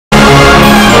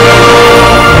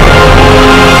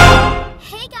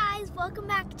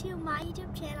my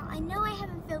YouTube channel. I know I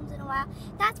haven't filmed in a while.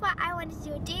 That's why I wanted to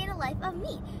do a day in the life of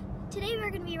me. Today we're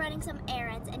going to be running some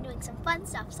errands and doing some fun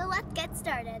stuff, so let's get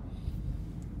started.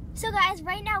 So guys,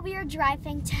 right now we are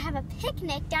driving to have a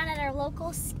picnic down at our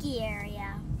local ski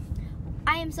area.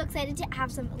 I am so excited to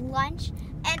have some lunch,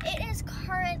 and it is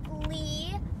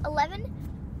currently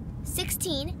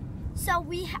 11:16, so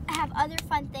we have other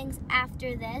fun things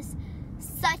after this,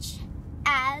 such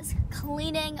as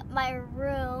cleaning my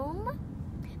room,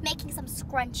 making some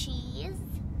scrunchies,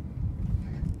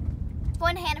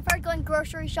 going to Hannaford, going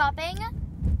grocery shopping.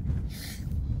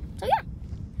 So yeah.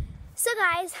 So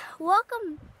guys,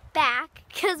 welcome back,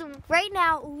 because right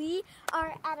now we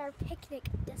are at our picnic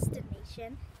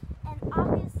destination, and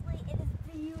obviously it is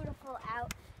beautiful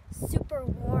out, super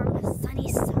warm,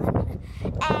 sunny sun,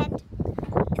 and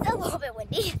it's a little bit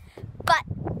windy, but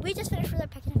we just finished with our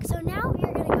picnic, so now we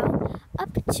are going to go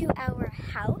up to our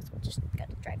house. We're just going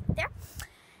to drive there,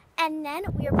 and then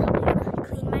we are probably going to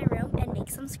clean my room and make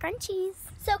some scrunchies.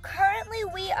 So currently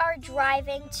we are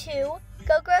driving to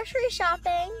go grocery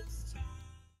shopping.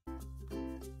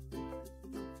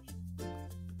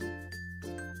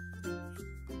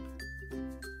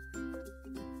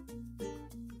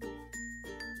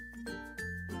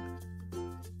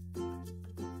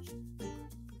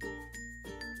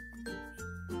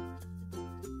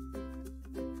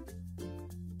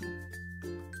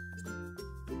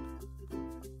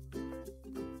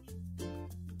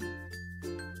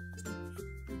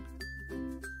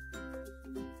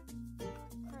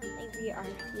 We are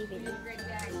leaving the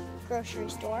grocery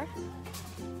store.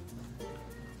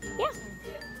 Yeah.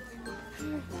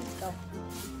 Let's go.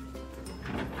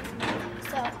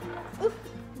 So,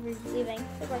 we're leaving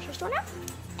the grocery store now,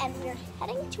 and we're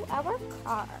heading to our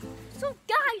car. So,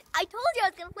 guys, I told you I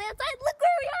was gonna play outside. Look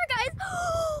where we are, guys.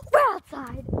 We're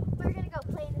outside. We're gonna go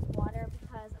play in this water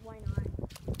because why not?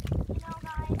 You know,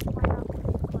 guys, why not play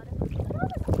in this water? Look at all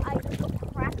this ice. Let's go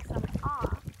crack some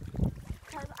off.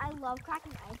 I love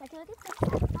cracking ice. I feel like it's so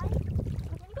satisfying.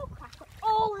 I'm gonna go crack it.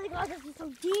 Oh my god, this is so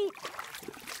deep.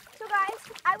 So guys,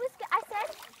 I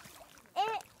said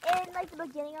in like the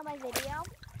beginning of my video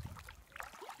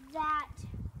that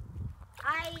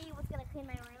I was gonna clean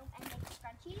my room and make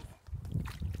scrunchies.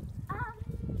 I'm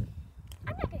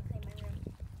not gonna clean my room.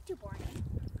 Too boring.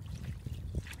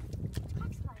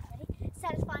 Crack's fun, ready?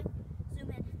 Satisfying. Zoom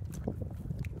in.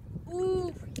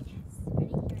 Ooh.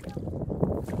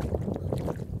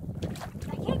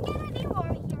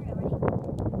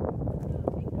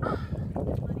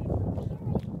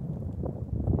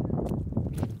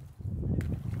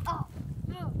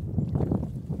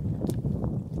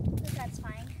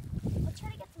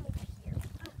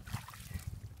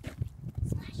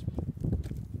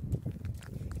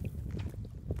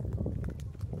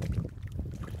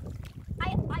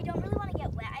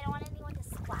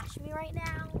 Right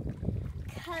now,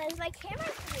 because my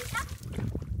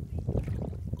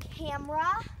camera,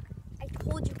 I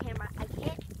told you camera, I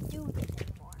can't do this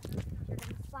anymore. You're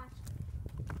gonna splash me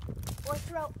or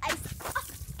throw ice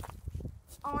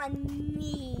on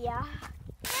me. Camera,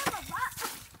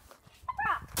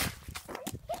 are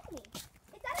you kidding me?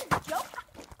 Is that a joke?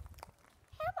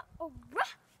 Camera,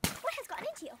 what has gotten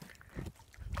into you?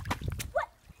 What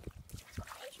has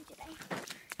gotten into you today?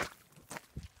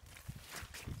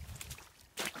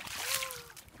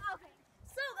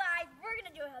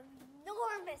 Do an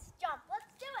enormous jump.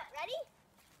 Let's do it. Ready?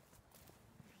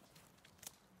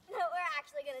 No, we're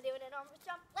actually going to do an enormous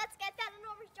jump. Let's get that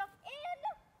enormous jump in.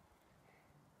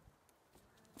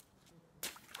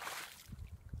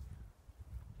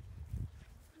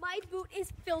 My boot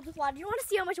is filled with water. You want to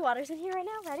see how much water is in here right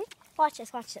now? Ready? Watch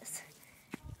this. Watch this.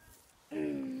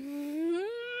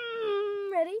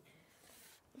 Ready?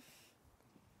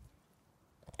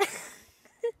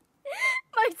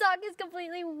 My sock is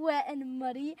completely wet and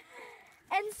muddy,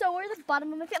 and so are the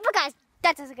bottom of my feet. But guys,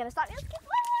 that isn't gonna stop me. Let's keep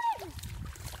playing.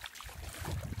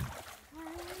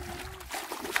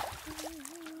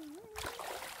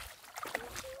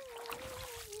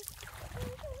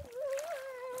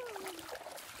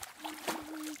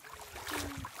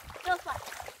 Go fly,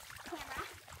 camera.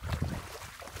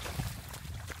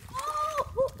 Oh,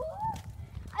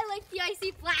 I like the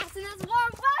icy blast in this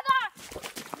warm weather.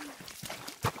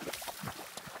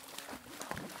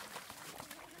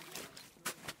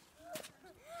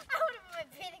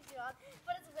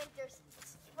 But it's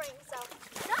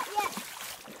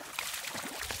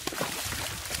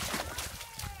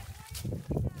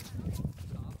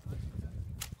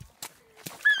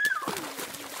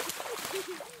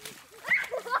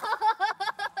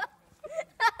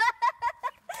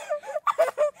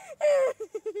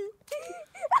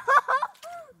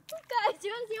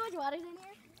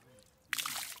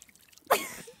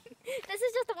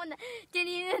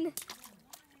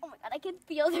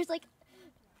feel there's like...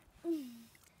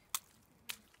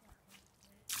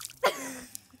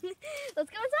 Let's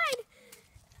go inside.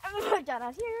 I'm gonna put John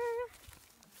out here.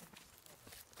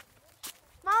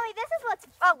 Mommy, this is what's...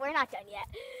 Oh, we're not done yet.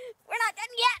 We're not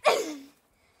done yet.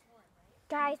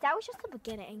 Guys, that was just the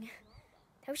beginning.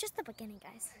 That was just the beginning,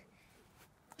 guys.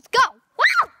 Let's go.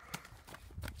 Wow!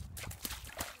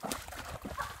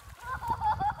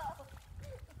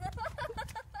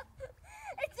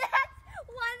 It's just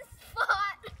one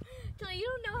spot. Till you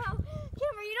don't know how...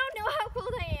 Camera, you don't know how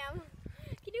cold I am.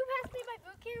 Can you pass me my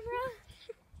boot camera?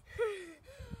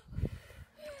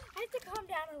 I have to calm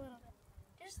down a little bit.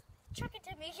 Just chuck it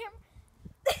to me, camera.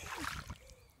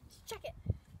 Just chuck it.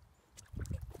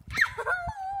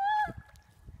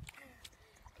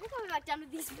 We're coming back down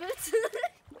with these boots.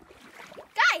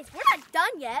 Guys, we're not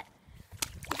done yet.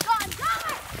 God.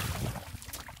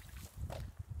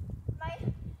 My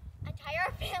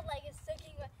entire fan leg is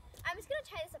soaking wet. I'm just going to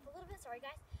tie this up a little bit. Sorry,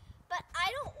 guys. But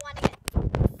I don't want to get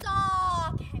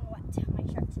soaking wet to my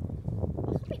shirt. I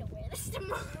was hoping to wear this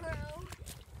tomorrow.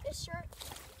 This shirt.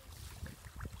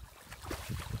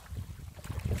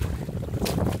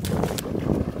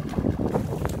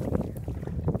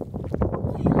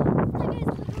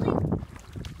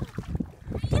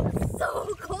 So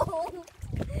cold,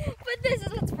 but this is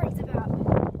what spring's about.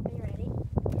 Are you ready?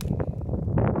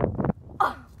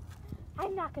 Oh,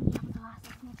 I'm not gonna be able to last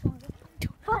this much longer,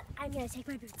 but I'm gonna take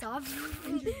my boots off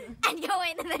and go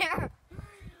in there.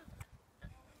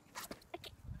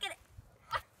 Okay, get it.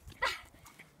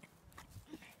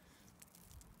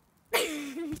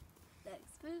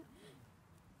 Next boot.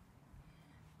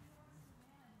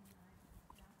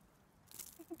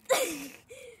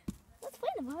 Let's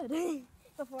play in the mud.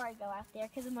 Before I go out there,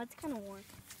 because the mud's kind of warm.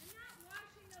 You're not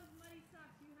washing those muddy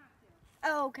socks, you have to.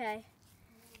 Oh, okay.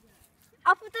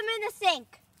 I'll put them in the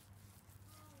sink.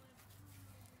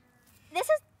 This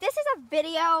is a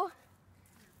video.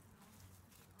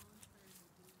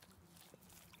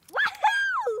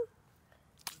 Woohoo!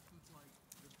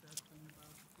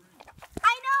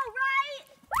 I know, right?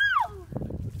 Woo!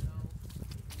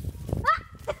 Ah!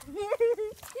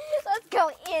 Let's go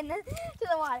in to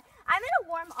the water. I'm going to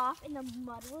warm off in the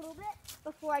mud a little bit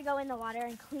before I go in the water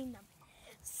and clean them.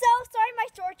 So, sorry my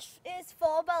shorts is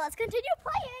full, but let's continue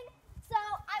playing. So,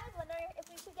 I was wondering if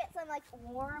we should get some, like,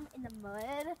 warm in the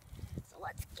mud. So,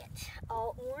 let's get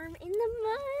all warm in the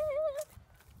mud.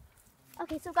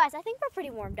 Okay, so guys, I think we're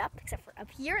pretty warmed up, except for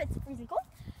up here. It's freezing cold.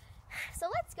 So,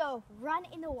 let's go run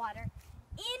in the water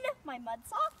in my mud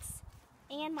socks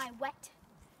and my wet...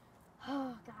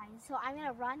 Oh, guys, so I'm going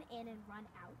to run in and run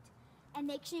out. And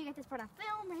make sure you get this part on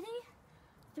film. Ready?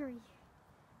 3,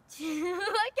 2.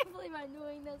 I can't believe I'm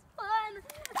doing this. Fun.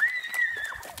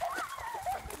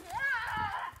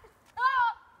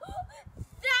 Oh,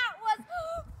 that was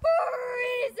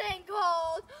freezing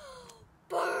cold.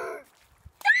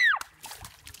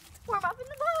 Warm up in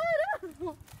the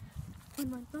mud.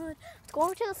 Mud. Let's go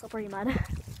over to the slippery mud.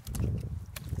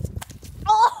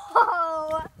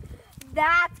 Oh,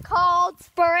 that's called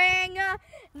spring.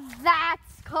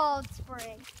 That's called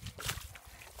spring.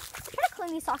 I'm trying to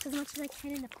clean these socks as much as I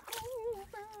can in the pool.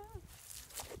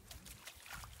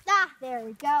 Ah, there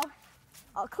we go.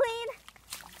 All clean.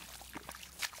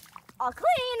 All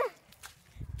clean.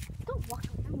 Go walk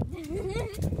around.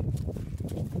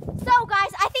 So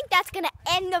guys, I think that's gonna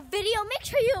end the video. Make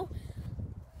sure you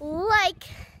like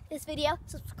this video,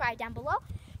 subscribe down below,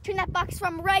 turn that box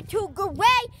from red to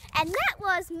gray, and that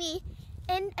was me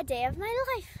in a day of my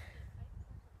life.